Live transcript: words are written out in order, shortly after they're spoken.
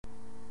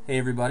Hey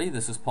everybody,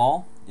 this is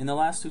Paul. In the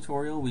last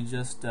tutorial we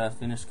just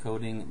finished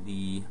coding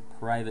the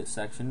private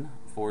section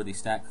for the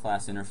stack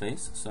class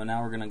interface. So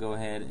now we're going to go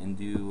ahead and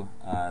do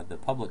the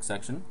public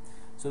section.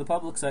 So the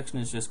public section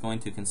is just going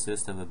to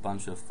consist of a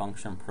bunch of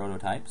function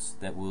prototypes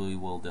that we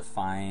will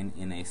define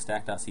in a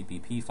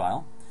stack.cpp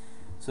file.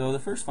 So the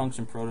first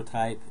function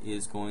prototype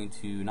is going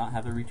to not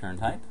have a return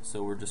type,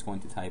 so we're just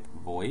going to type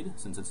void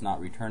since it's not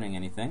returning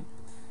anything.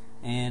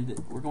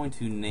 And we're going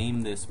to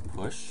name this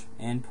push,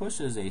 and push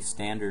is a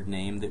standard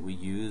name that we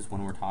use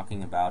when we're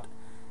talking about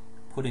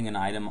putting an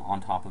item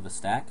on top of a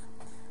stack.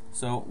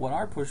 So what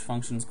our push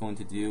function is going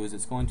to do is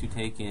it's going to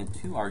take in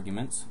two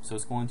arguments. So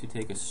it's going to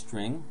take a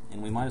string,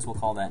 and we might as well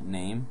call that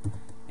name,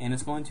 and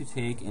it's going to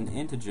take an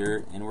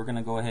integer, and we're going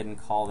to go ahead and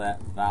call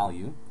that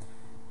value.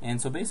 And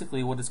so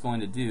basically what it's going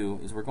to do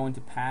is we're going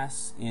to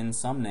pass in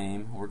some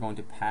name, we're going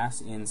to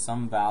pass in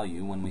some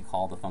value when we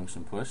call the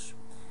function push.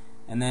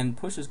 And then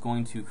push is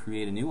going to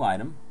create a new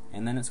item,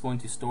 and then it's going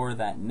to store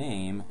that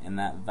name and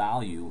that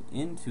value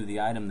into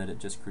the item that it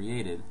just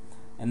created,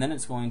 and then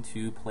it's going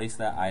to place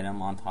that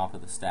item on top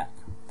of the stack.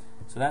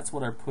 So that's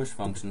what our push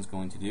function is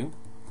going to do.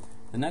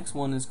 The next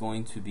one is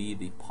going to be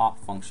the pop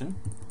function,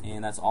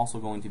 and that's also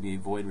going to be a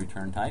void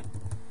return type.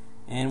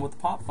 And what the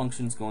pop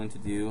function is going to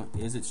do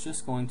is it's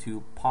just going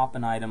to pop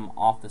an item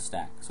off the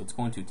stack. So it's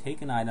going to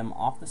take an item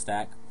off the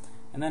stack,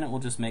 and then it will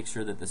just make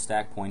sure that the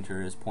stack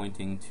pointer is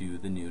pointing to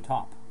the new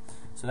top.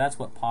 So that's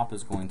what pop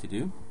is going to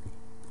do.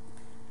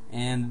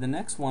 And the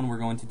next one we're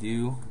going to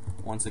do,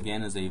 once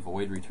again, is a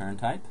void return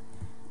type.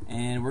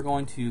 And we're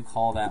going to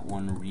call that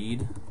one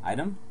read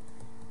item.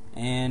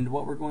 And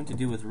what we're going to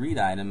do with read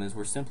item is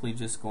we're simply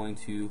just going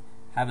to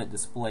have it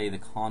display the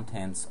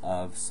contents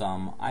of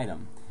some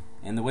item.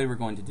 And the way we're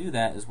going to do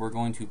that is we're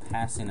going to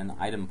pass in an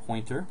item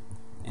pointer,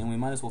 and we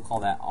might as well call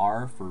that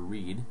R for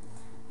read.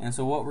 And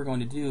so what we're going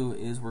to do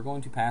is we're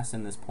going to pass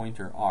in this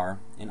pointer R,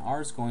 and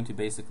R is going to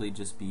basically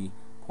just be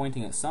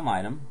pointing at some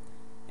item,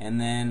 and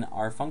then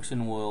our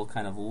function will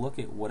kind of look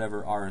at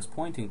whatever R is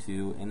pointing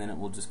to, and then it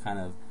will just kind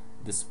of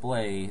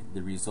display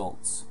the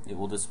results. It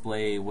will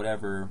display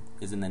whatever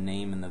is in the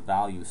name and the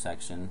value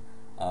section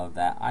of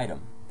that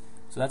item.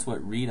 So that's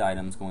what read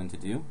item is going to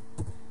do.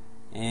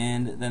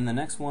 And then the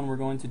next one we're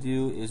going to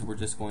do is we're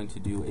just going to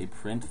do a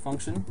print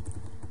function.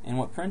 And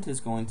what print is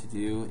going to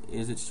do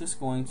is it's just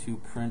going to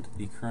print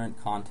the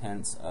current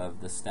contents of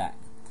the stack.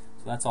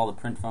 So that's all the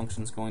print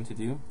function is going to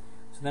do.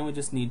 So then we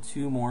just need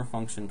two more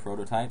function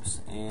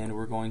prototypes, and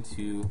we're going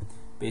to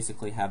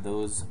basically have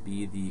those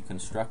be the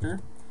constructor,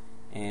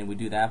 and we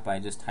do that by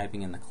just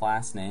typing in the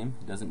class name.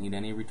 It doesn't need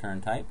any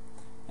return type,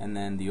 and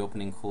then the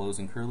opening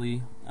closing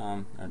curly,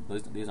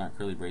 these aren't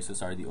curly braces,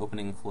 sorry, the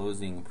opening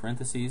closing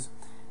parentheses,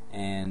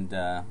 and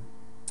the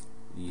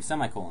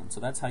semicolon.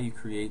 So that's how you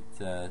create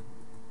the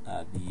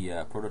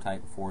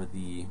prototype for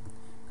the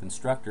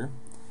constructor.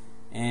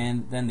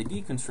 And then the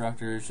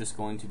deconstructor is just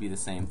going to be the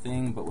same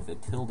thing, but with a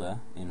tilde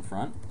in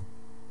front.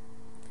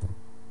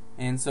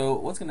 And so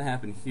what's going to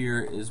happen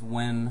here is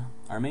when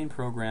our main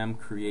program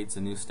creates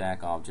a new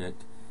stack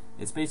object,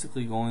 it's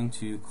basically going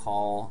to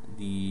call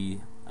the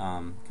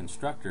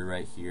constructor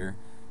right here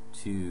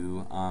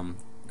to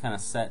kind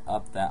of set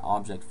up that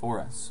object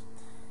for us.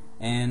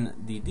 And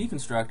the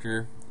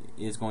deconstructor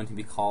is going to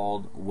be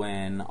called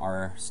when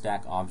our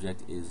stack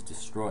object is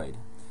destroyed.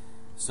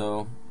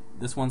 So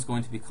this one's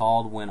going to be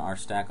called when our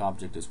stack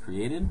object is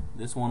created.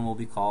 This one will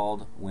be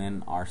called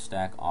when our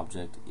stack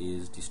object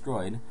is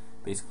destroyed,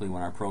 basically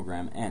when our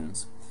program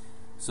ends.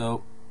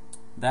 So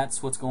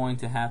that's what's going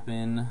to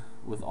happen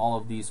with all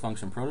of these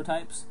function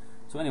prototypes.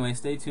 So anyway,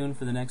 stay tuned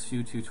for the next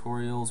few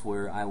tutorials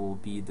where I will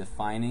be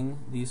defining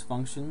these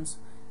functions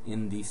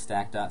in the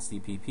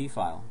stack.cpp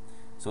file.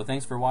 So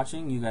thanks for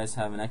watching. You guys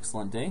have an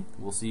excellent day.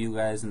 We'll see you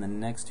guys in the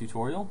next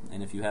tutorial,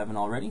 and if you haven't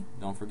already,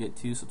 don't forget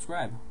to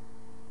subscribe.